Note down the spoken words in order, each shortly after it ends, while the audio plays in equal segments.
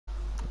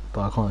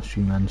but I can't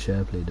stream and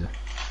share play though.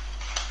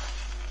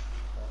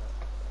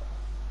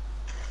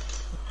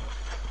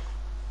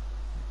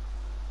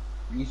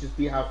 You just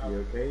be happy,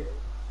 okay?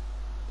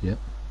 Yep.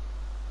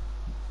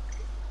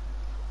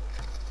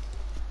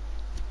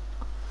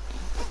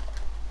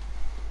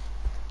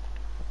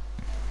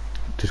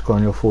 Just go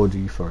on your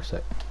 4G for a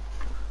sec.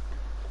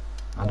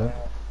 I don't.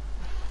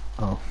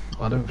 Oh,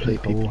 I don't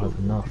think I will have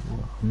enough.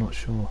 I'm not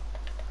sure.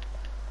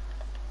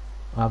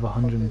 I have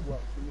 100.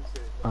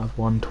 I have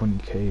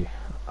 120k.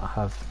 I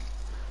have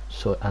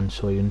and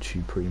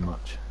Soyunchi pretty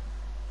much.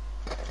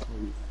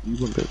 You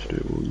won't be able to do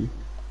it, will you?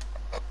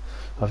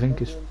 I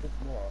think it's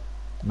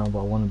no, but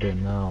I want to do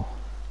it now.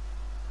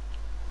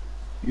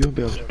 You won't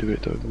be able to do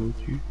it though, will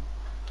you?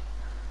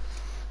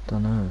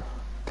 Don't know.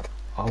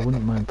 I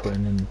wouldn't mind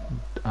putting in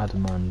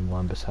Adam and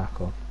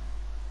Wan-Bissaka.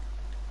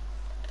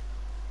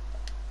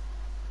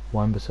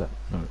 Wan-Bissaka.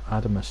 No,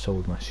 Adam has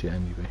sold my shit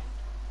anyway.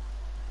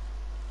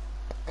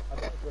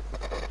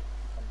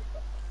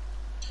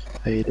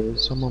 Hey,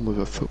 there's someone with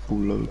a football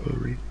logo,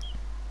 Reece.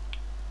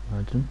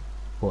 Imagine.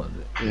 What?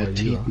 Yeah, Where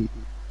you are?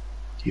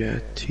 Yeah,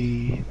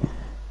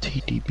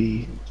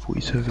 TDB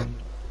 47.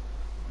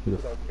 Who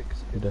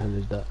the hell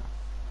is that?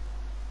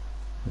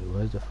 Wait,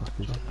 where the fuck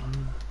is it?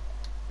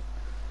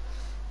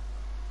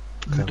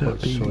 Could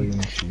that be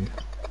Soyunchi.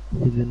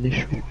 his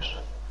initials?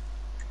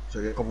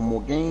 So get a couple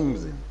more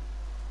games in.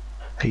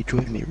 Hey,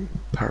 join me,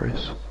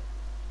 Paris.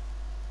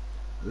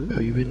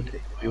 Are you in?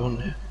 Are you on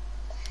there?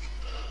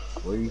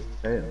 What are you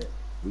saying? What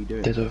are you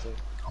doing?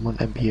 I'm on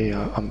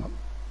NBA. I'm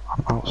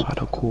outside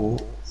a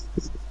court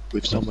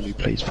with someone who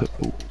plays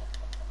football.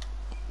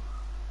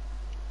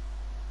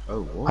 Oh,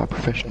 A what?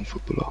 professional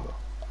footballer.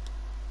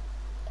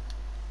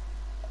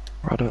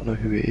 I don't know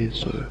who it is,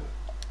 so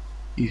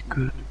he's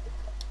good.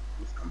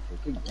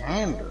 Take a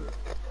gander.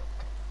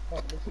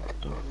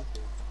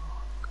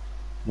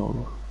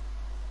 No.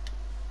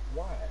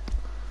 Why?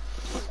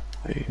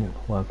 Hey,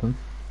 What happened?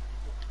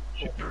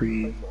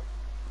 Supreme.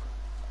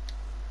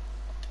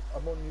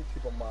 I'm on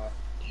YouTube on my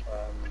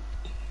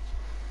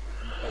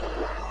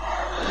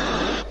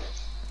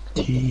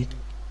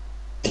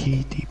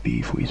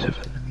TDB 47.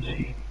 Let me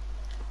see.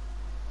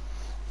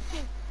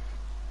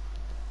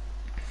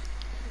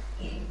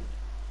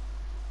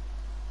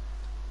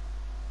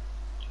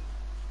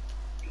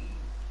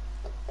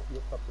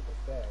 your club's a bit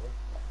fair,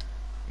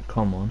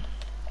 Come on.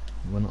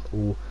 We're not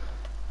all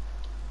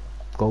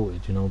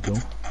goated, you know, Bill.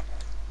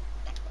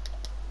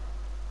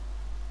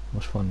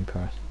 What's funny,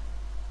 Paris?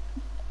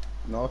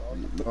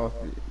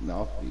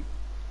 Nasty.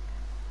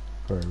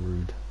 Very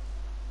rude.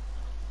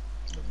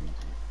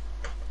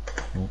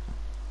 Oh.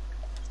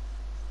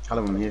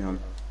 Callum, I'm here, hon.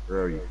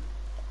 Where are you?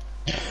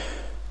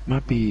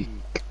 Might be.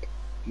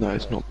 No,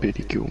 it's not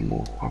Billy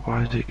Gilmore.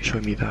 Why did it show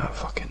me that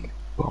fucking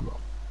bum?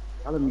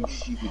 Callum, you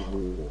stupid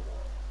whore.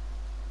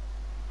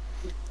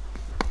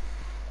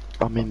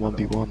 I'm in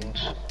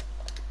 1v1s.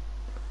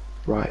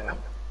 Right.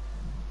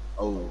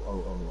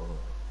 Oh.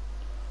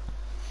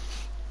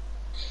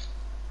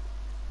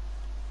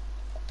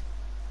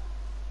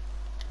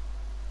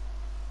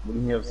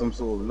 Wouldn't he have some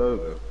sort of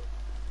logo?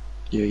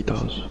 Yeah, he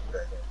does.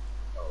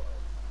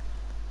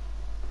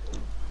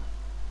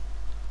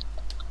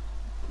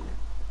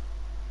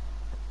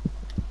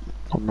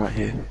 I'm right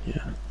here.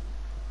 Yeah.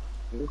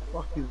 What the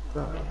fuck is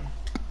that?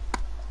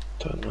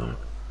 Don't know.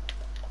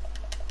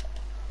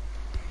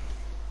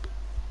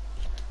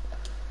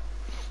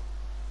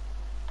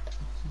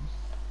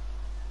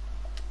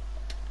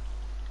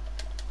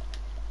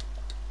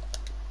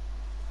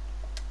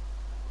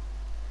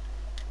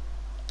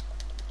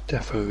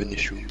 Defo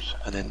initials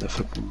and then the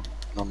football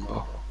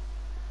number,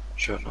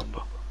 shirt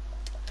number.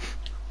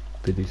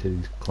 Billy said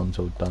his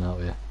console done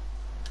out here.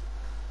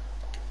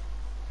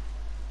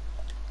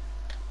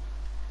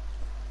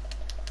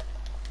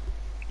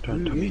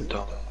 Don't tell me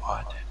done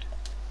what I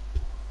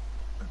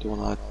did. The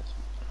one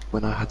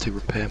when I had to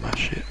repair my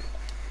shit.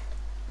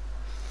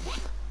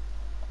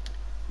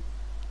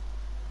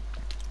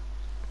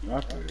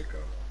 That's where it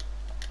goes.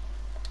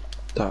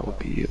 That would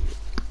be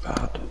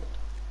bad.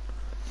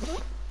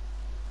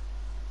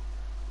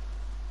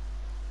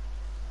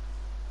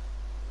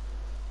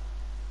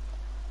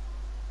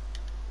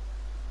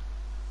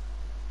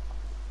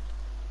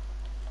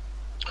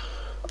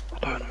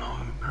 I don't know,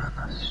 man.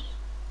 That's...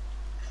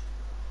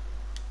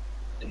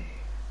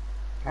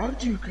 How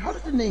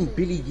did the name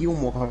Billy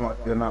Gilmore come out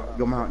your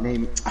mouth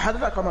name? How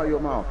did that come out your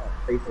mouth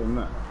based on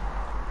that?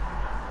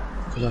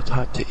 Because I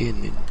typed it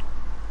in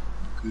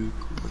Google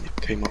and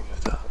it came up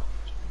with that.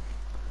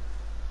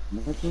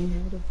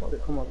 Imagine how the fuck did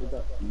it come up with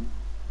that?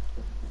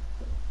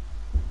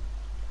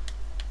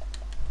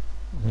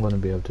 I'm gonna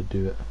be able to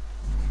do it.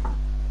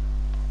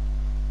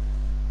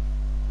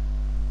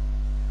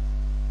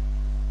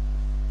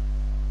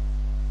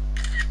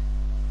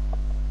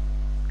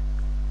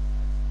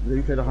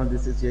 You played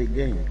 168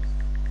 games.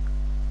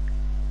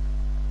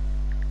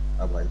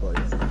 Oh, but I got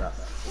it.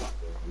 That's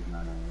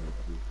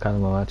Kind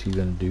of, I'm actually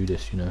gonna do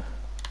this, you know.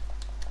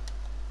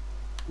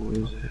 What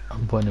is it?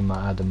 I'm putting in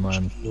my Adam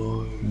man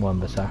No.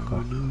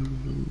 Wan-Bissaka.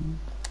 No.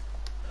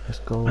 Let's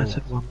go. I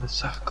said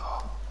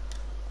Wan-Bissaka.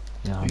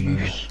 Yeah, I Are know.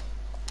 you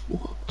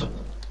what?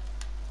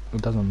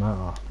 It doesn't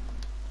matter.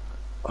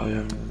 I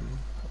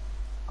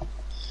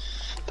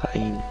that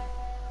ain't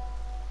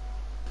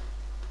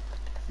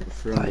that is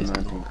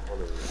 319 not.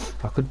 followers.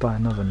 I could buy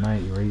another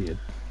 90 rated.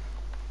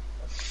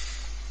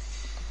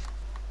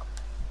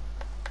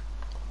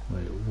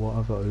 Wait, what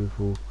other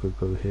overall could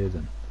go here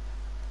then?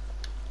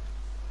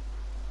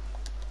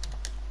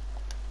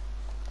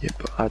 Yeah,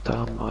 but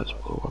I might as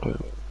well.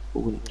 I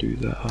wouldn't do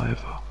that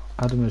either.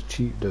 Adam is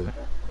cheap though,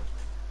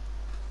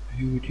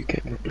 Who would you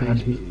get in and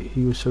replacement?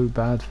 he was so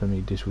bad for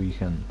me this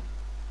weekend.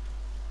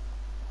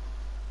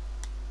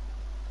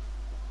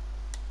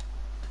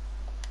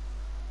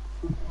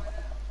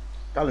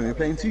 Callum, you're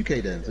playing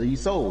 2K then, so you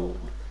sold?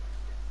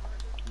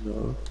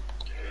 No.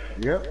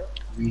 Yep.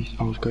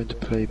 I was going to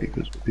play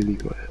because Billy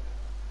got it.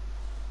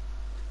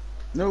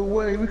 No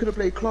way, we could have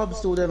played club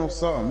still then or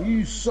something.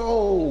 You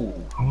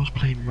sold! I was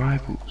playing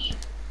Rivals.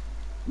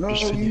 No,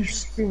 Just you finished.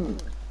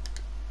 stink.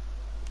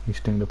 You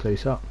sting the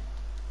place up,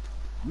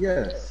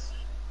 Yes.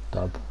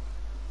 dub.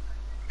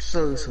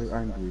 So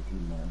angry with you,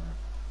 man.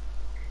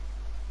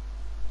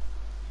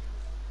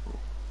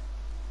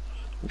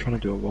 I'm trying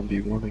to do a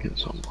 1v1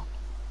 against someone.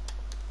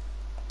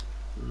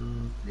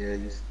 Yeah,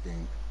 you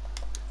stink.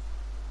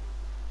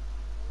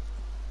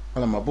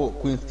 Callum, I bought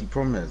Quincy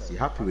Promise. You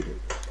happy with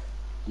it?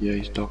 Yeah,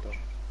 he's dodged.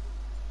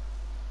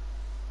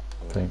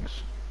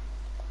 Thanks.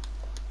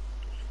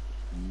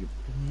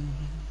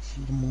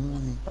 In the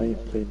morning. I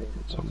ain't playing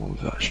against someone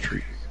with that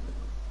streak.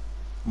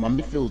 My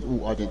midfield's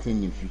all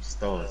Argentinian future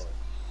stars.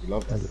 You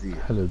love to see it.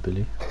 Hello,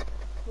 Billy.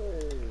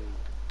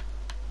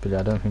 Billy,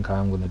 I don't think I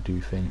am gonna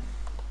do thing.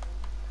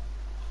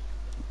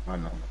 I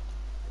know.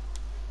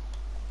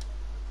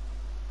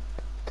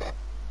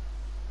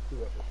 Who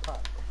was it?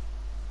 Pat?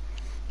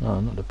 No,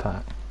 not the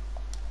pack.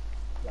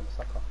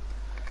 Wan-Bissaka.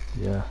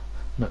 Yeah,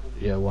 no,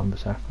 yeah,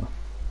 Wan-Bissaka.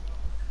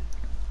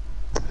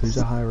 Who's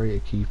a high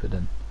rated keeper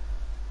then?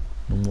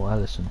 Normal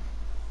Allison.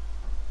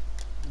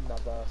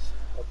 Navas,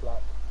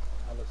 Oblak,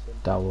 Allison,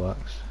 That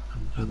works.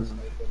 Nathan.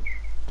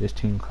 This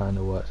team kind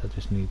of works. I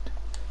just need.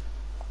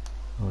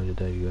 Oh yeah,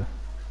 there you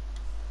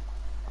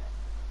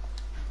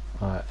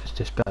go. Alright, is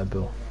this better,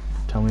 Bill?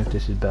 Tell me if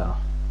this is better.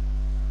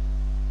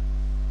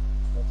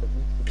 That's a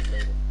week to be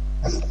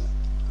loaded.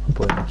 I'll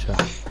put it in the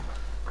chat.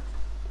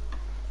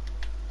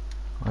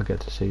 I get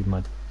to see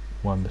my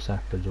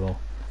Wan-Bissaka as well.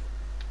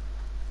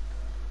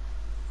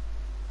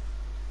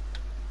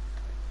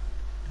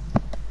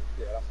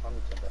 Yeah, that's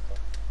 100%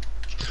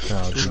 better. So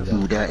I'll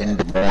do that. that in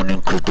the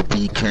morning, cause the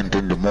weekend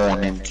in the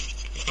morning.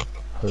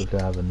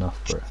 Hopefully I have enough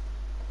for it.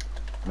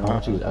 How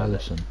much is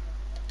Allison?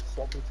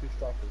 Swap with two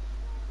strikers.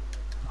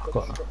 I've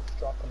got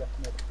Striker left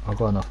mid. I've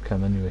got enough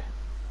chem anyway.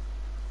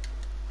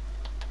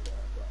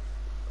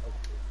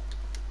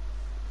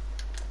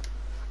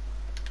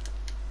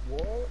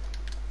 What?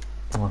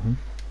 Mm-hmm.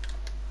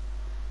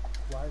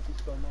 Why is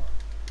it so much?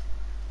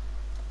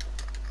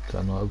 Is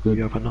that not a Do good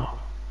you have enough?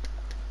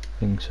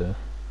 thing, sir?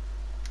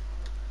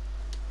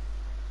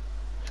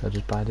 Should I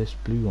just buy this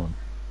blue one?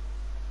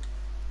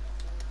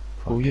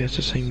 Oh yeah, it's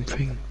the same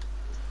thing.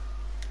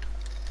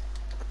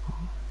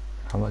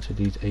 How much are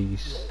these?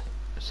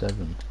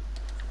 87.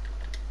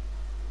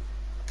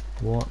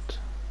 What?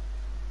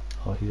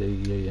 Oh, he's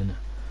 88 in it.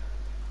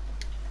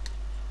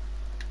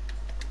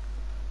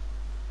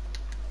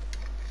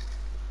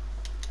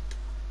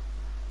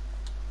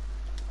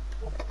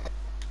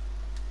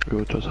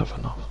 Who does have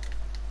enough?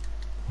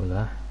 Well,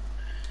 there.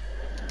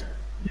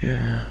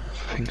 Yeah,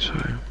 I think so.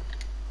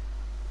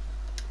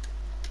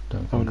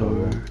 Don't Oh think I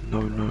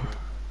will. no.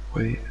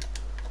 Wait.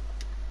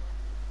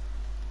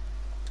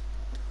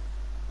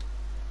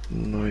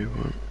 No, you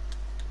won't.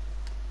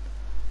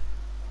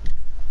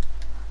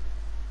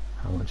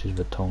 How much is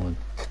Vertonghen?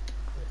 They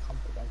come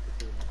to bank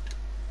to see,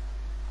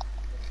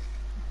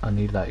 I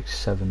need like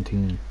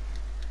 17.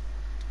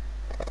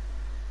 you're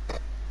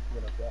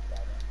gonna draft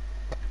that,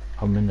 man.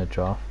 I'm in the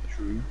draft.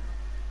 True.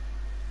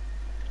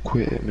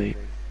 Quit it, mate.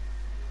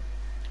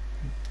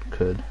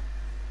 Could.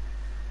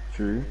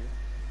 True.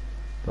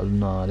 But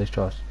nah, this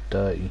draft's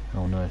dirty.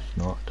 Oh no, it's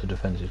not. The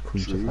defense is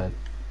crucified.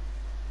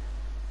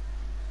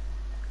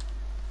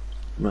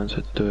 Man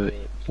said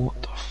dirty.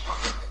 What the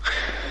fuck?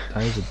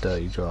 That is a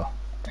dirty draft.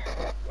 Wait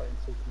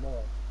until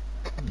tomorrow.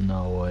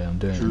 No way, I'm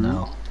doing it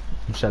now.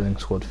 I'm selling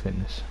squad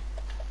fitness.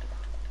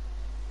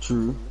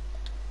 True.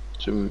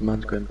 So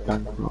man's going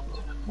bankrupt.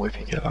 What if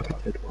you get like a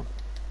dead one?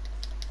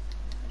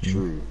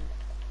 True.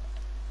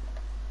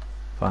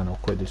 Fine, I'll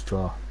quit this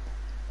draft.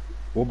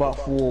 What about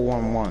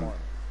 4-1-1?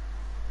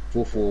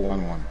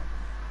 4-4-1-1.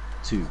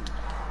 2.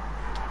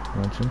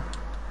 Imagine.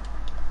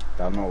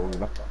 I know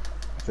that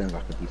sounds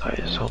like a decent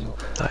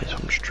That is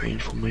some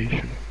strange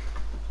formation.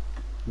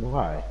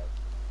 Why?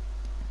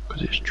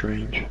 Because it's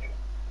strange.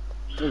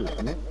 Seriously?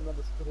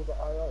 Remember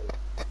scribble.io?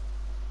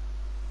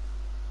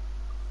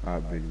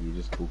 Alright, Billy, you're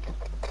just talking.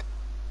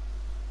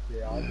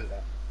 Yeah, I do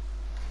that.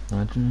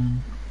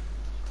 Imagine.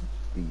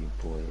 Be your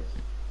boys.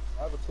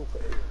 I have a talk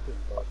at 8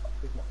 but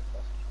big money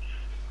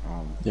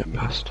fast. Yeah,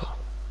 pasta.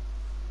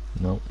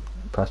 No,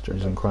 pasta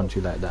isn't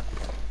crunchy like that.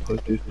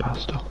 Let's do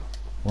pasta.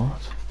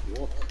 What?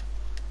 What?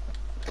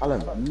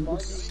 Alan, you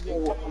just saw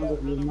what comes out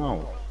of your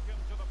mouth.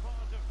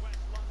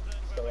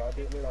 So I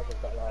didn't realise it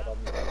was that loud on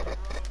the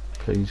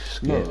Please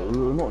skip.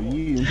 No, not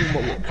you. I'm talking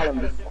about what Callum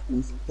just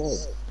fucking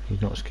said.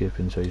 He's not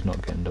skipping, so he's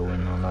not getting the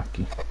win.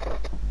 Unlucky.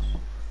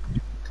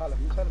 Callum,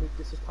 you telling me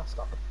this is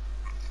pasta?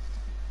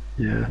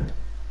 Yeah.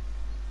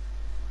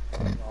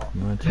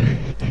 Imagine.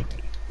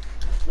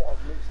 What,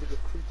 I've mixed it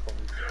with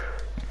croutons?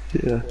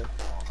 Yeah.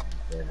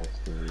 Yeah, that's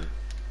the...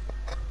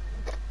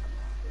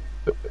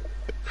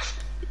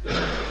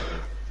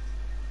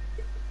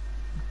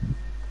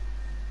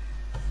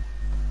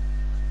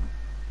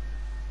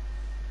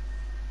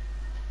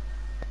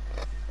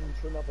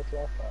 Into another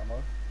draft, am I?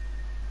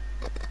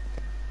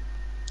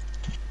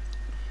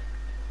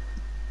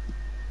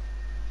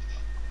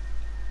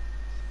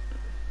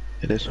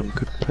 Yeah, there's some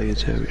good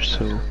players here,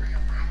 so.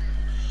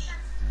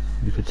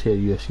 You could see a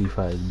UFC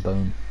fighter's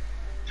bone.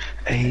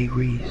 Hey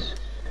Reese,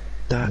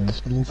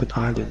 that Northern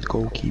Ireland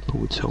goalkeeper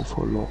would sell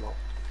for a lot.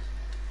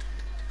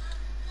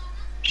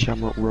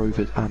 Shamrock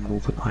Rovers and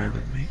Northern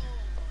Ireland, mate.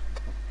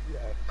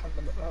 Yeah,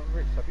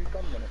 Rich, have you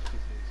done one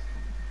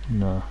SPCs?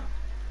 No.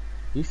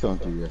 He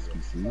sounds to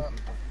SPCs.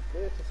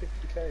 We're to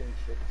 50k and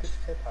shit,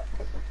 50k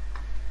packs.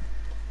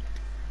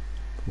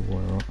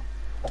 What?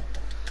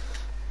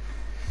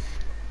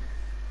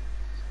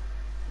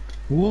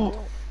 What?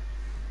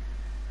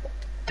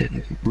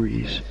 Then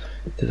Breeze,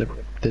 there's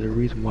a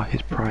reason why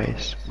his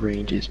price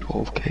range is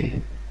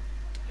 12k.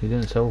 He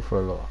didn't sell for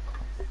a lot.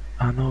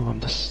 I know, I'm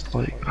just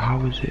like,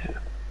 how is it?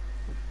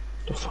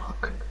 The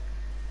fuck?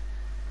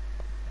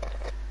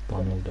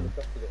 Bundled them.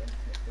 Just for the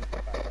infinite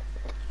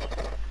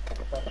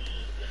feature pack.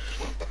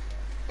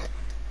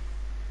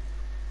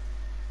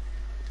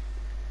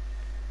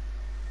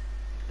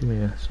 Give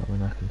me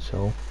something I can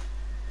sell.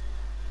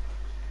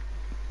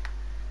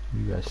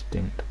 You guys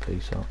stink to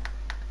place up.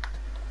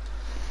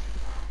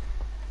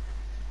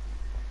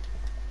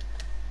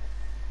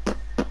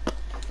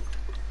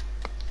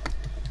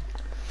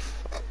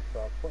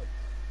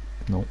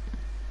 Nope.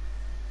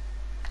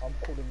 I'm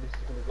calling this is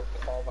going to get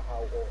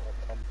Carvajal or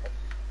a compost.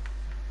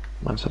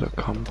 Man said a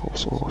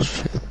compost, oh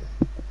shit.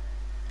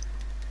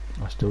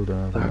 I still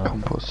don't have That enough.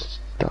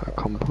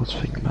 compost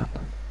thing, man.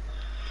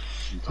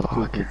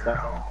 Fucking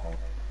hell.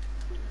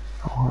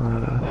 Fuck.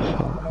 I'm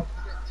getting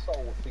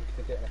sold thinking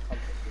of getting a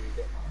compost and you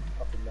get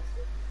fucking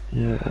messy.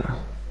 Yeah.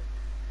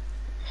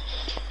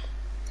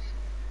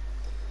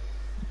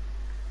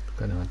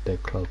 Gonna have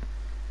dead club.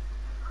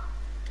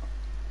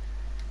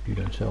 You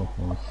don't sell,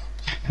 or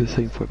The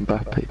same for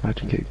Mbappe,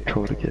 imagine getting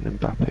trolled again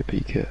Mbappe, but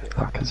you get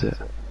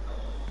Lacazette.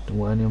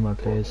 will any of my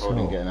players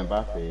Probably sell? getting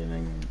Mbappe and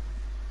then...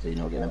 So you're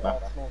not getting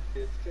Mbappe? Arsenal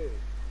and PSG.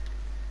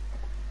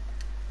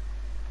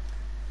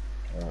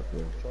 Alright, bro.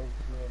 Jones me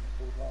and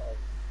pulled that off.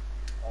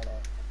 I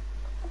know.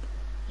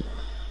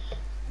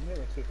 I'm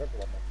hearing two of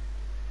everyone though.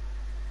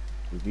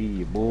 We be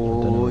your I don't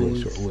know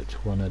boys. which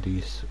one of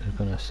these is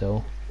gonna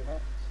sell.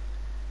 Jeanette.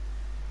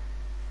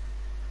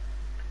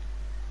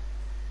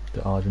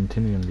 The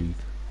Argentinian league.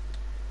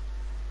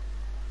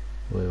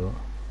 Wait, what?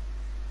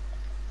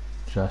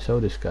 Should I sell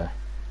this guy?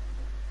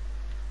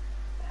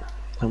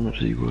 How much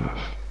is he worth?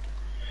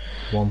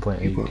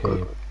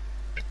 1.8k.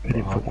 Bid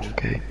him for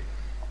 1k.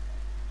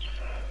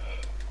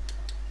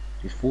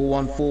 It's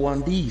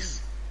 4141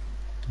 D's.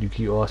 You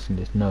keep asking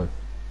this, no.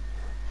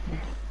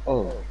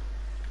 Oh.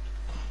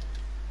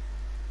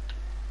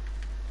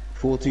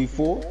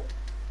 424?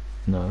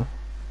 No.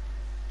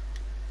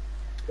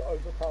 The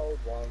overpowered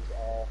ones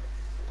are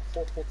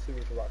 442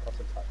 is the right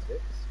custom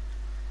tactics,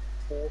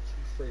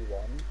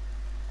 4231,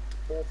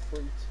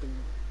 432,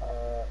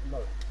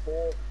 no,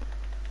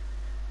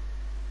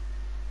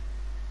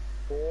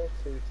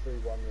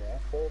 4231, yeah,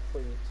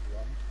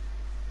 4321,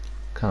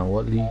 Kind of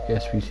what league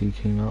SVC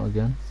came out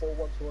again?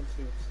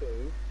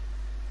 412122,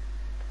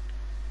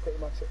 pretty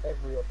much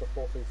every of the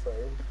 433,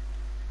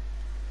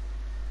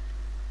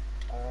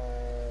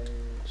 and...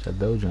 It's a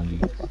Belgian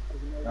league.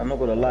 I'm not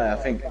gonna lie, I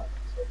think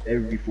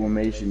every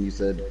formation you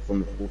said from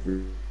the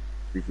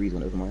 4-3-3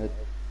 went over my head.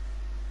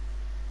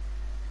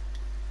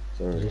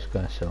 Does Sorry. this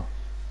guy sell?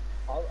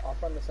 I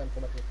found the same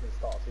formation from the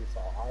start too, so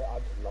I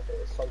just love it.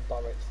 It's so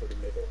direct through the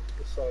middle.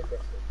 It's so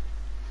aggressive.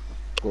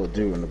 Gotta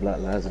do it on the black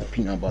lives and the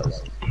peanut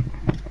butters.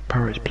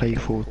 Paris play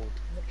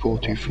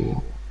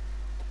 4-2-4.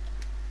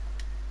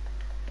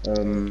 Yeah,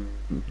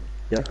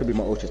 that could be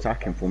my ultra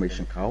attacking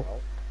formation, Cal.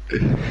 You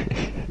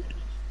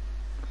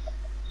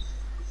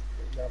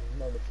have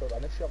no midfield.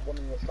 Unless you have one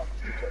in your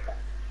structure to get back.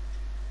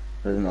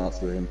 I didn't ask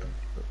for him.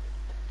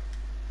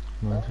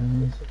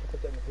 Imagine.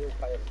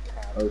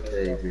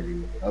 Okay,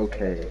 really.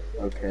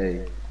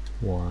 Okay.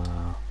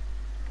 Wow.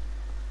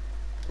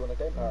 Do you want a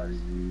game, Paris?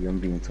 I'm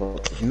being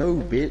toxic. No,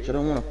 bitch, I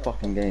don't want a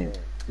fucking game.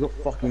 You got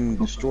fucking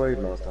destroyed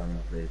last time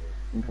you played.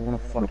 I don't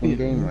want a fucking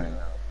game right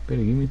now.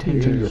 Billy, give me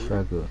 10 G, you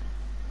faggot.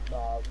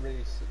 Nah,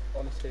 really,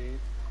 honestly,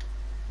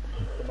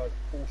 the most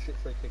bullshit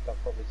free kick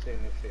I've probably seen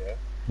this year.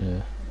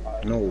 Yeah.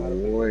 No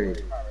way.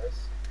 Paris.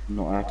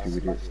 not I happy with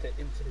it. smashed it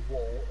into the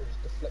wall, it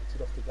just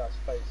deflected off the guy's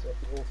face, off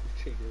the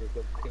author's cheek, and it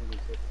got pinged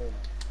into the corner.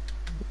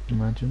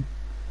 Imagine.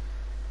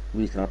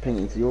 Reese, can I ping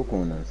it into your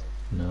corners?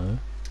 No.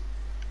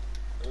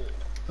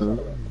 Come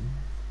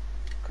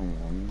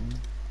on.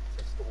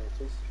 Test the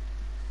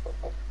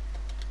waters.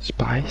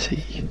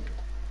 Spicy.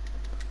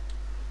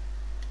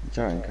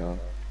 Chatting, Carl.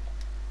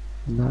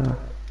 Nah,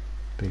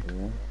 Big,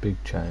 Yeah.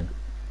 big chain.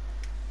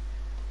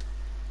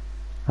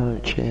 I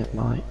don't chat,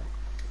 mate.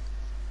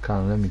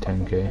 Can't let me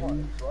 10k.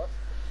 Right,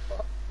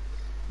 right.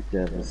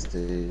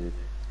 Devastated.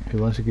 Who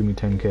wants to give me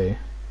 10k?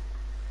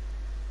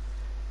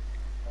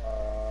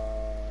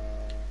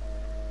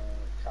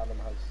 Callum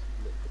has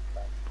liquid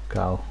cash.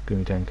 Cal, give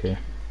me 10k.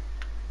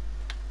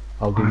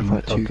 I'll give I have you.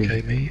 like I'll give 2k,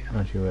 you. mate.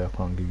 Actually, wait, I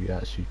can't give you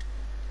actually.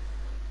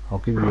 I'll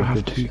give you I a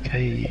have good.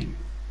 2k.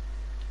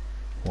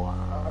 I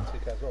Wow. have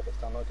 2k as well, but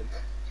it's downloading.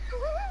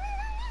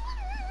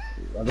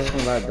 I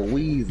don't like the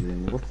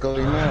wheezing. What's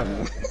going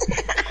on?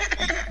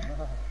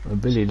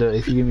 Billy, look,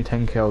 if you give me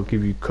 10k, I'll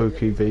give you Coque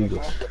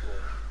Vegas.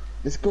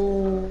 Let's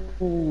go.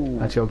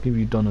 Actually, I'll give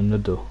you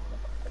Donald.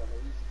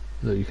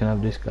 Look, you can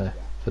have this guy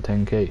for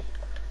 10k.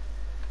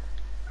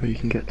 Oh, you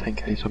can get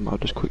 10k, so I'll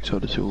just quick sell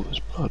the Silver's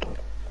blood.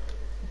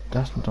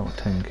 That's not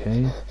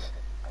 10k.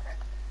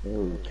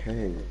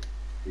 Okay.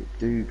 It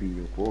do be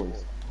your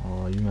boys.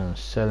 Oh, you man are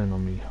selling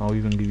on me. I'll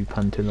even give you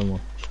Pantillamon.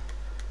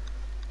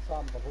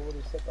 Sam, I've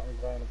already said that I'm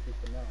going on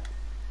people now.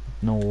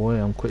 No way,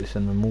 I'm quit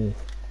selling them all.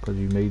 Because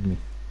you made me.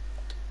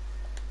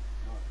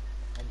 No,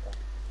 I'm done.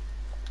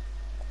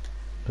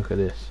 Look at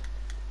this.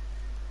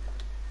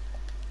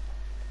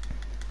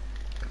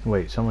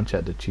 Wait, someone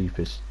check the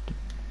cheapest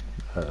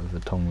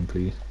Vertonghen,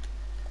 please.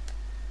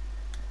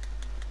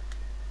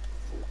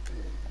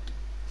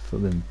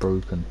 Flipping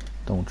broken.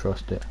 Don't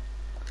trust it.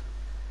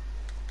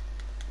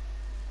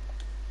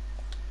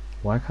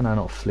 Why can I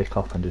not flick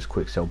up and just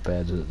quick sell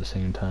bears at the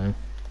same time?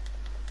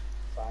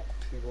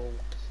 Factual.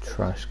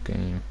 Trash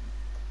game.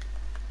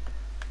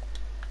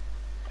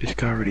 This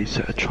guy already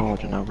set a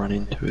charge and I ran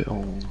into it.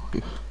 Oh,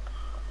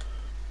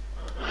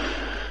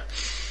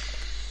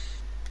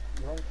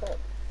 You're on top.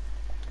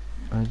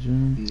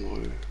 Imagine.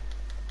 no.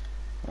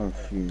 I'm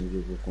fuming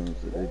with the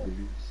things that they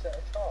believe. Set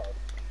a charge.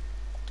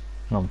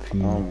 I'm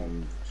fuming.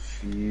 I'm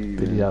fuming.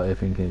 Billy's out here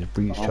thinking it's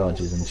breach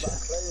charges and shit.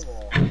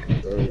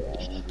 Claymore. So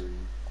angry.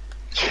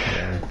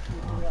 Yeah.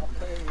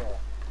 Claymore.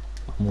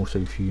 I'm also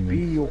Be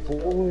fuming. your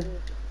boy.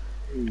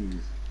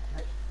 Please.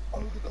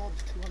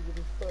 Odegaard's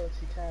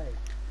 230k.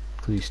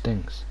 Because he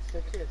stinks.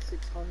 Fekir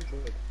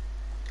 600.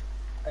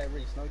 Hey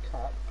Reese, no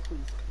cap. Cruz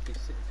could be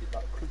 60.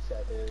 Like Cruz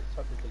said, the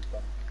Champions League's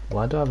done.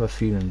 Why do I have a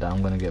feeling that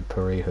I'm gonna get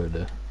Parejo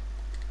there?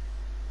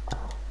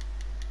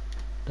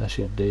 That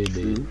shit dead,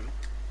 dude.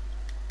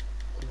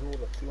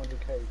 Cazorla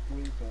 200k.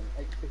 Griezmann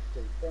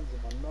 850.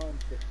 Benzema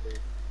 950.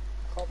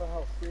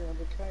 Carvajal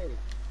 300k.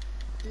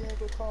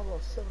 Diego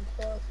Carlos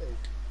 730.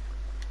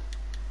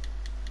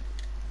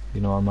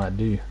 You know what I might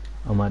do?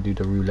 I might do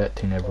the roulette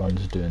thing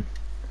everyone's doing.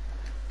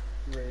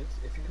 Riz,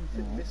 if you can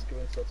fit Visca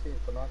into your team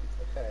for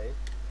 94k,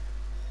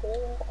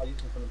 or I use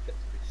him for an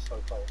objective, it's so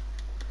cold.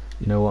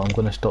 You know what? I'm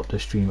gonna stop the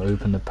stream,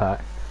 open the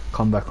pack,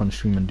 come back on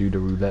stream and do the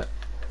roulette,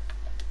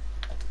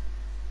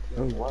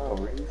 Oh wow,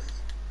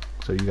 Reese.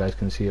 so you guys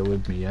can see it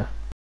with me. Yeah.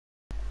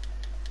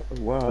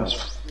 Oh wow.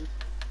 That's,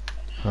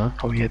 Huh?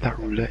 oh yeah, that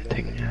roulette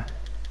thing, yeah.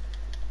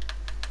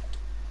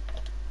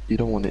 You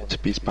don't want it to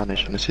be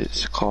Spanish unless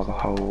it's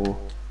Carvajal or...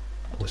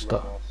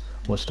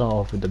 We'll start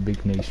off with the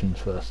big nations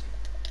first.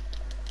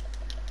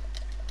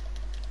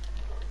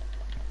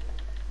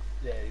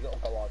 Yeah, you gotta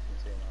go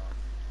Argentina,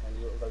 and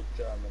you gotta go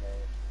Germany.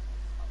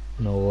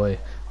 No way.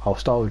 I'll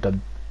start with the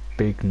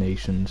big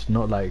nations,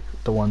 not like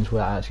the ones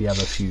where I actually have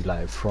a few,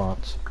 like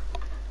France.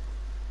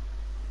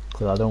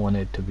 Because I don't want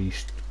it to be.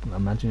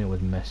 Imagine it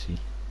was Messi,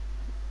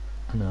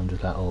 and then I'm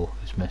just like, oh,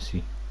 it's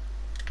Messi.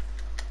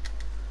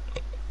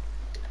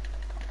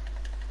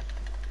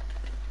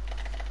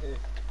 If you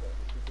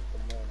get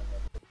the morning,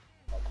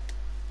 then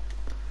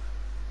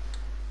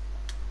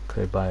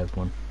Okay, bye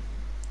everyone.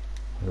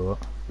 Wait, what?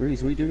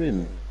 Reese, what are you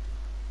doing?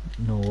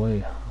 No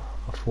way.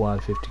 I thought I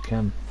had 50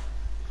 chem.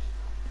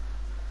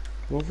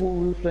 Well, I thought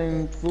we were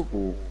playing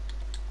football.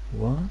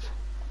 What?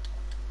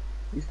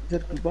 You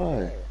said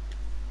goodbye.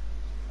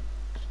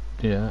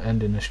 Yeah,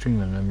 ending the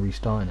stream and then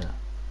restarting it.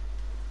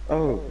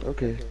 Oh,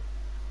 okay. I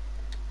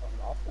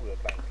thought we were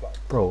playing club.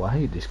 Bro, I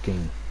hate this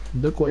game.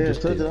 Look what I Yeah,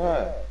 just so did. did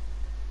I.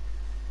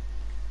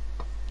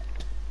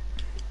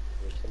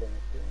 We were still in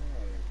the game.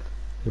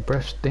 Your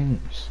breath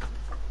stinks.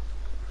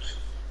 Just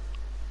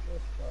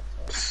shut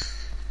up.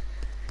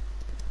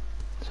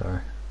 Sorry.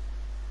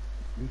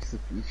 Reese,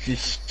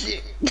 Reese,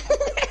 shit.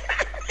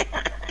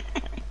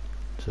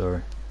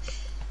 Sorry.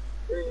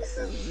 Reese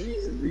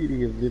is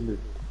really a villain.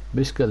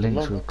 Biscuit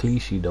links Love with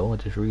Clichy though, I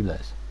just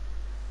realised.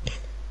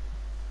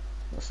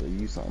 I saw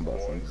you something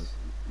about something.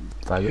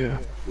 Faggot.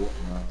 Yeah.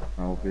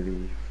 Oh,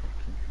 Billy.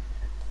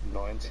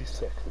 90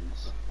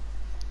 seconds.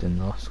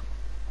 Didn't ask.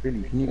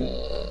 Billy, can you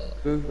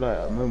go for like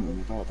a moment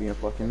without being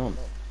fucking on?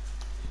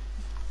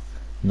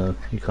 No,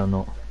 you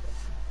cannot.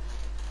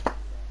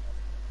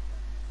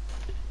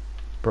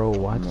 Bro,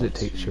 why I'm does not it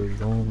take so too-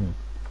 long?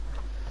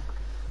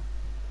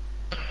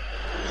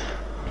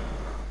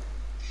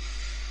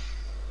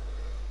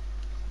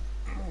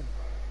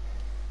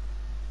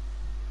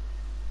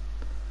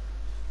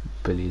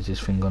 Billy, is this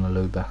thing gonna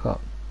load back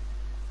up?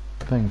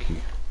 Thank you.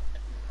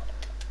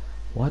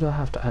 Why do I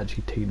have to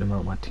actually take them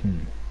out my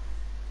team?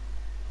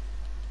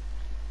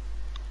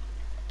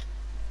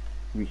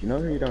 You know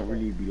you don't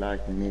really be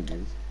liking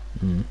niggas.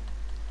 Mm.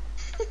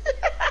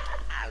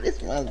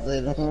 This man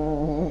said,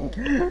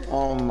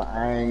 I'm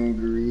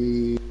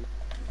angry.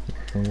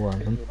 And what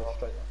happened?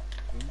 Illustrator.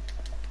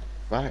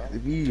 Back to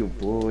be your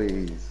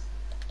boys.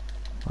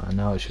 Right,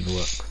 now it should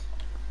work.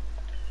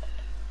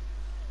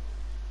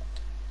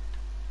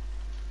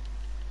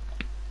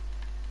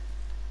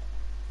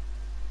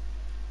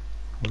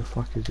 What the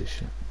fuck is this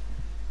shit?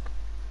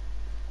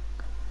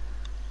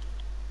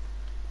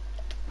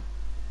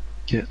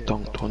 Get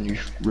dunked on, you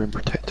rim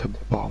protector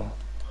bum.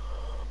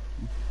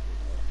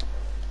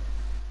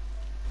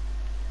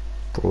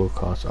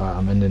 Broadcast. Alright,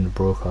 I'm ending the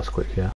broadcast quick, yeah?